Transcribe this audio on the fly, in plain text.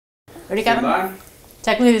Ready, Kevin?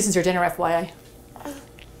 Technically, this is your dinner, FYI.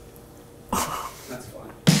 That's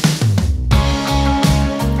fun.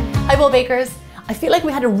 Hi, Bowl Bakers. I feel like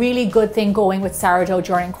we had a really good thing going with sourdough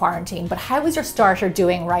during quarantine, but how is your starter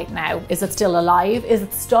doing right now? Is it still alive? Is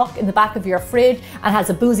it stuck in the back of your fridge and has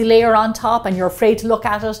a boozy layer on top and you're afraid to look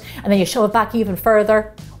at it and then you shove it back even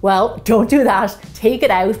further? Well, don't do that. Take it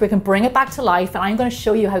out. We can bring it back to life, and I'm going to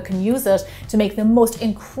show you how you can use it to make the most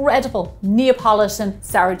incredible Neapolitan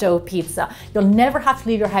sourdough pizza. You'll never have to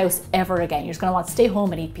leave your house ever again. You're just going to want to stay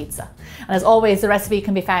home and eat pizza. And as always, the recipe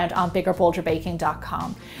can be found on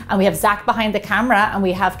biggerbolderbaking.com. And we have Zach behind the camera, and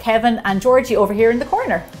we have Kevin and Georgie over here in the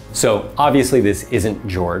corner. So obviously this isn't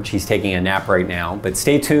George. He's taking a nap right now, but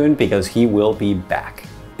stay tuned because he will be back.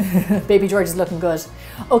 Baby George is looking good.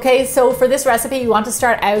 Okay, so for this recipe, we want to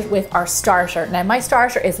start out with our starter. Now, my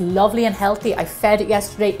starter is lovely and healthy. I fed it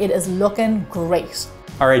yesterday. It is looking great.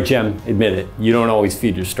 All right, Jem, admit it. You don't always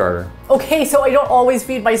feed your starter. Okay, so I don't always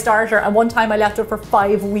feed my starter. And one time I left it for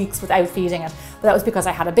 5 weeks without feeding it. But that was because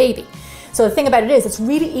I had a baby. So the thing about it is, it's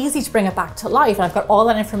really easy to bring it back to life. And I've got all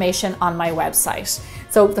that information on my website.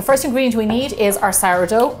 So the first ingredient we need is our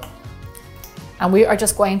sourdough. And we are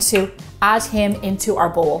just going to add him into our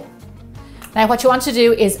bowl. Now what you want to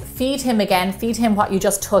do is feed him again, feed him what you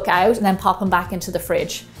just took out and then pop him back into the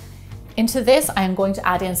fridge. Into this, I am going to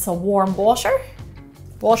add in some warm water.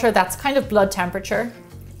 Water that's kind of blood temperature.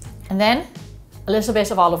 And then a little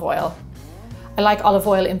bit of olive oil. I like olive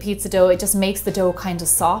oil in pizza dough. It just makes the dough kind of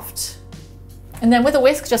soft. And then with a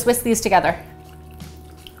whisk, just whisk these together.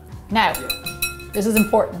 Now, this is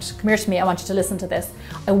important. Come here to me, I want you to listen to this.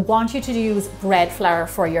 I want you to use bread flour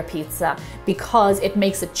for your pizza because it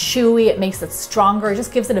makes it chewy, it makes it stronger, it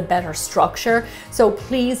just gives it a better structure. So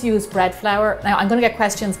please use bread flour. Now I'm gonna get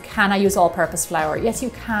questions, can I use all-purpose flour? Yes, you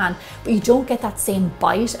can, but you don't get that same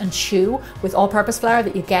bite and chew with all-purpose flour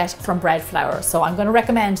that you get from bread flour. So I'm gonna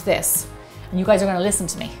recommend this, and you guys are gonna listen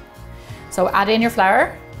to me. So add in your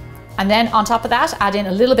flour, and then on top of that, add in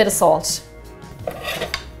a little bit of salt.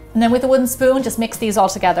 And then with a wooden spoon, just mix these all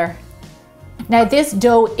together. Now this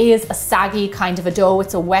dough is a saggy kind of a dough.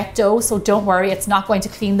 It's a wet dough, so don't worry, it's not going to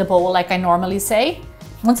clean the bowl like I normally say.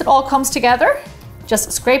 Once it all comes together,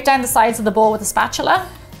 just scrape down the sides of the bowl with a spatula.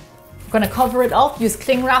 I'm gonna cover it up, use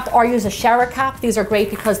cling wrap or use a shower cap. These are great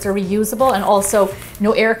because they're reusable and also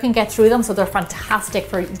no air can get through them, so they're fantastic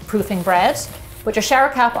for proofing bread. Put your shower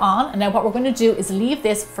cap on, and now what we're going to do is leave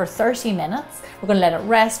this for 30 minutes. We're going to let it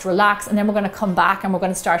rest, relax, and then we're going to come back and we're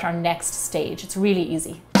going to start our next stage. It's really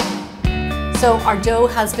easy. So our dough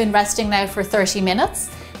has been resting now for 30 minutes.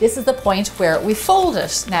 This is the point where we fold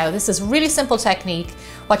it. Now, this is a really simple technique.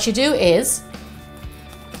 What you do is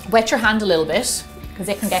wet your hand a little bit because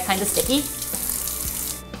it can get kind of sticky.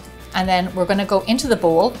 And then we're going to go into the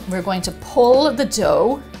bowl. We're going to pull the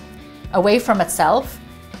dough away from itself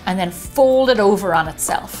and then fold it over on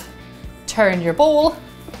itself. Turn your bowl,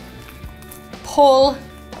 pull,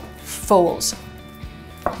 fold.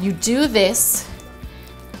 You do this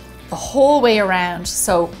the whole way around,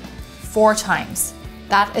 so 4 times.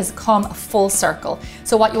 That is come a full circle.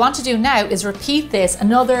 So what you want to do now is repeat this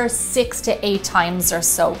another 6 to 8 times or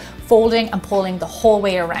so, folding and pulling the whole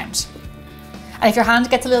way around. And if your hand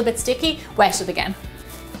gets a little bit sticky, wet it again.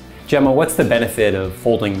 Gemma, what's the benefit of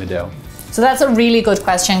folding the dough? So that's a really good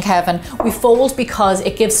question, Kevin. We fold because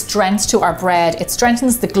it gives strength to our bread. It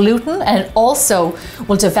strengthens the gluten and it also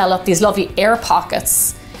will develop these lovely air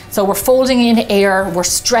pockets. So we're folding in air, we're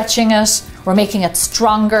stretching it, we're making it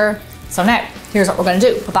stronger. So now, here's what we're gonna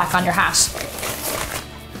do. Put back on your hat.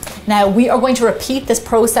 Now we are going to repeat this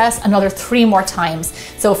process another 3 more times.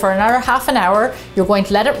 So for another half an hour, you're going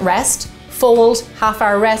to let it rest, fold, half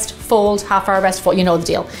hour rest, fold, half hour rest, fold, you know the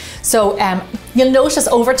deal. So you'll notice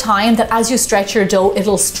over time that as you stretch your dough,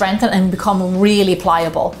 it'll strengthen and become really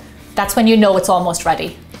pliable. That's when you know it's almost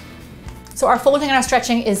ready. So our folding and our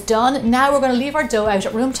stretching is done. Now we're going to leave our dough out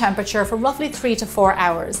at room temperature for roughly 3 to 4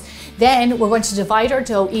 hours. Then we're going to divide our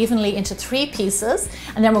dough evenly into 3 pieces,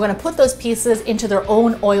 and then we're going to put those pieces into their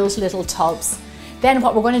own oiled little tubs. Then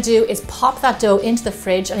what we're going to do is pop that dough into the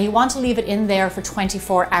fridge, and you want to leave it in there for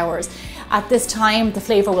 24 hours. At this time, the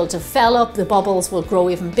flavor will develop, the bubbles will grow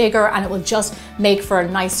even bigger, and it will just make for a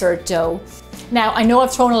nicer dough. Now, I know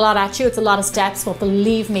I've thrown a lot at you, it's a lot of steps, but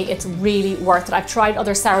believe me, it's really worth it. I've tried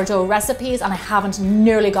other sourdough recipes and I haven't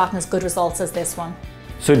nearly gotten as good results as this one.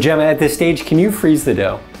 So Gemma, at this stage, can you freeze the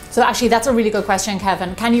dough? So actually, that's a really good question,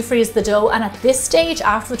 Kevin. Can you freeze the dough? And at this stage,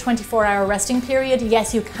 after the 24-hour resting period,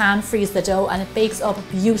 yes, you can freeze the dough and it bakes up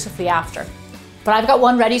beautifully after. But I've got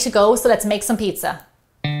one ready to go, so let's make some pizza.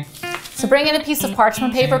 So bring in a piece of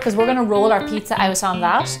parchment paper because we're going to roll our pizza out on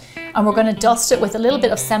that. and we're going to dust it with a little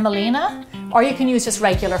bit of semolina, or you can use just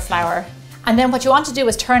regular flour. And then what you want to do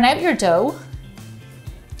is turn out your dough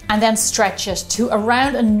and then stretch it to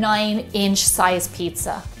around a 9-inch size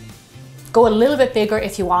pizza. Go a little bit bigger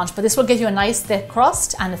if you want, but this will give you a nice thick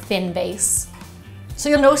crust and a thin base. So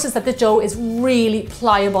you'll notice that the dough is really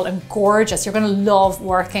pliable and gorgeous. You're going to love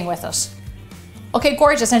working with it. Okay,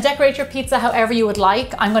 gorgeous. Now decorate your pizza however you would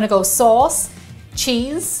like. I'm going to go sauce,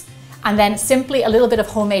 cheese, and then simply a little bit of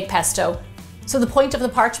homemade pesto. So the point of the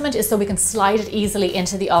parchment is so we can slide it easily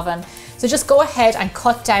into the oven. So just go ahead and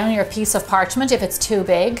cut down your piece of parchment if it's too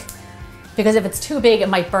big, because if it's too big, it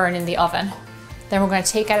might burn in the oven. Then we're going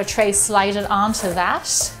to take out a tray, slide it onto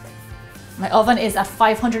that. My oven is at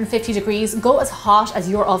 550 degrees. Go as hot as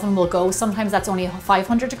your oven will go. Sometimes that's only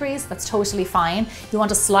 500 degrees. That's totally fine. You want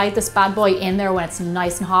to slide this bad boy in there when it's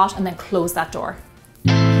nice and hot and then close that door.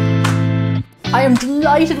 I am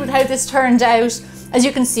delighted with how this turned out. As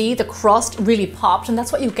you can see, the crust really popped, and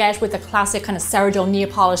that's what you get with the classic kind of sourdough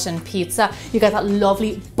Neapolitan pizza. You get that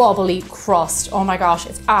lovely bubbly crust. Oh my gosh,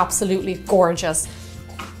 it's absolutely gorgeous.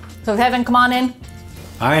 So Kevin, come on in.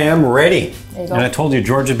 I am ready. There you go. And I told you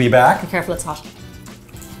George would be back. Be careful, it's hot.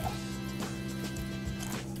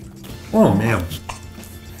 Oh man.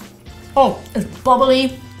 Oh, it's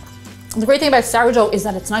bubbly. The great thing about sourdough is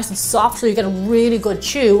that it's nice and soft, so you get a really good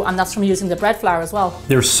chew, and that's from using the bread flour as well.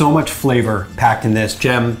 There's so much flavor packed in this.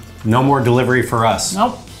 Gem, no more delivery for us.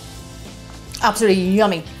 Nope. Absolutely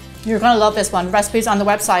yummy. You're gonna love this one. Recipes on the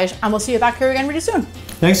website, and we'll see you back here again really soon.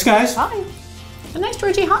 Thanks, guys. Bye. A nice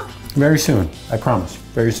Georgie, huh? Very soon, I promise.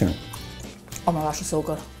 Very soon. Oh my gosh, it's so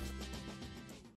good.